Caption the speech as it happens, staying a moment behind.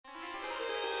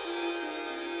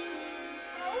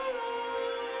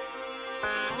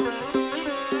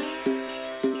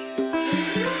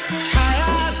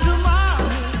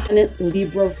Ascendant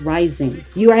Libra rising.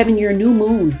 You are having your new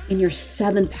moon in your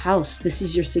 7th house. This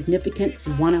is your significant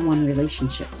one-on-one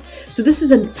relationships. So this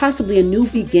is possibly a new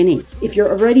beginning. If you're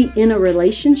already in a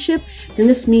relationship, then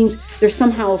this means there's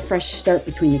somehow a fresh start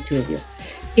between the two of you.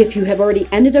 If you have already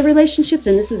ended a relationship,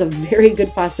 then this is a very good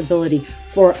possibility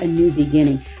for a new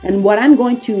beginning. And what I'm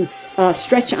going to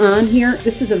stretch on here,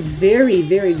 this is a very,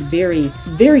 very, very,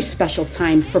 very special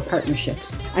time for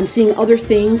partnerships. I'm seeing other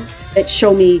things that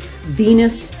show me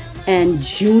Venus and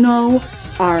Juno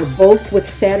are both with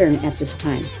Saturn at this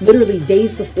time. Literally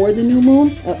days before the new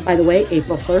moon, by the way,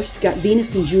 April 1st, got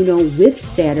Venus and Juno with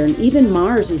Saturn. Even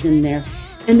Mars is in there.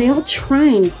 And they all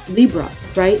trine Libra,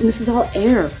 right? And this is all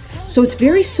air. So it's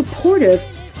very supportive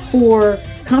for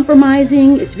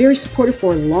compromising. It's very supportive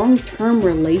for long-term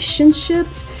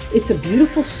relationships. It's a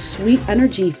beautiful, sweet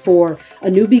energy for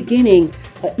a new beginning.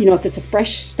 If it's a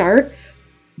fresh start,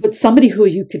 but somebody who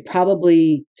you could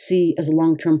probably see as a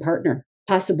long-term partner,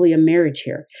 possibly a marriage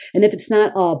here. And if it's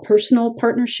not a personal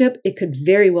partnership, it could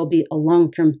very well be a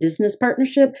long-term business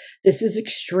partnership. This is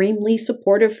extremely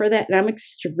supportive for that. And I'm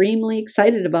extremely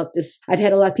excited about this. I've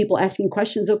had a lot of people asking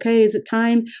questions. Okay, is it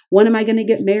time? When am I going to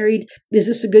get married? Is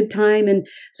this a good time? And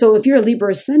so if you're a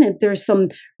Libra ascendant, there's some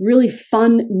really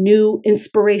fun, new,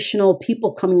 inspirational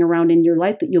people coming around in your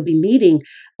life that you'll be meeting.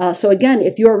 So again,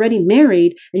 if you're already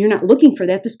married and you're not looking for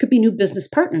that, this could be new business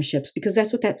partnerships, because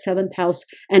that's what that 7th house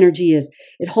energy is.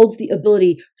 It holds the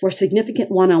ability for significant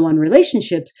one-on-one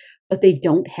relationships, but they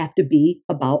don't have to be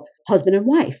about husband and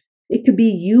wife. It could be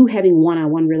you having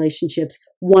one-on-one relationships,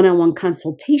 one-on-one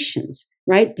consultations,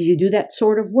 right? Do you do that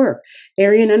sort of work?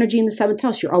 Arian energy in the 7th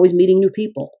house, you're always meeting new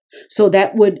people. So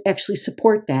that would actually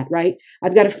support that, right?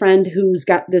 I've got a friend who's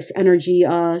got this energy.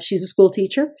 She's a school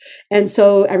teacher. And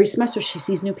so every semester she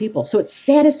sees new people. So it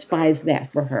satisfies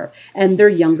that for her. And they're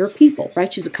younger people,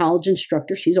 right? She's a college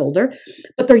instructor. She's older,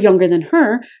 but they're younger than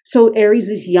her. So Aries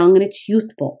is young and it's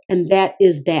youthful. And that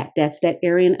is that. That's that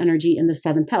Arian energy in the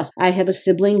 7th house. I have a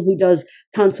sibling who does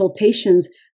consultations,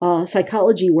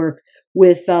 psychology work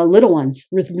with little ones,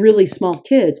 with really small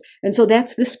kids. And so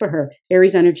that's this for her,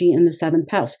 Aries energy in the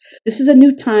 7th house. This is a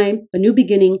new time, a new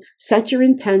beginning. Set your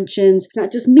intentions. It's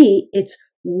not just me, it's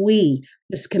we.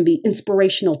 This can be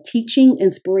inspirational teaching,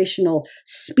 inspirational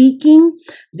speaking.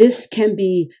 This can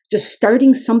be just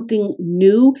starting something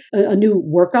new, a new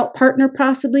workout partner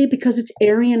possibly, because it's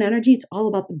Arian energy. It's all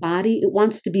about the body. It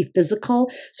wants to be physical.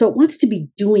 So it wants to be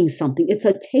doing something. It's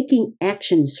a taking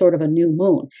action sort of a new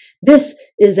moon. This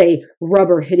is a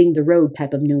rubber hitting the road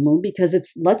type of new moon, because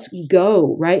it's let's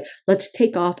go, right? Let's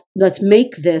take off. Let's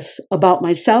make this about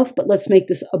myself, but let's make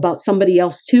this about somebody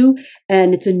else too.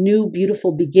 And it's a new,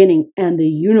 beautiful beginning. And the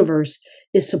universe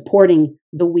is supporting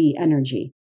the we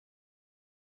energy.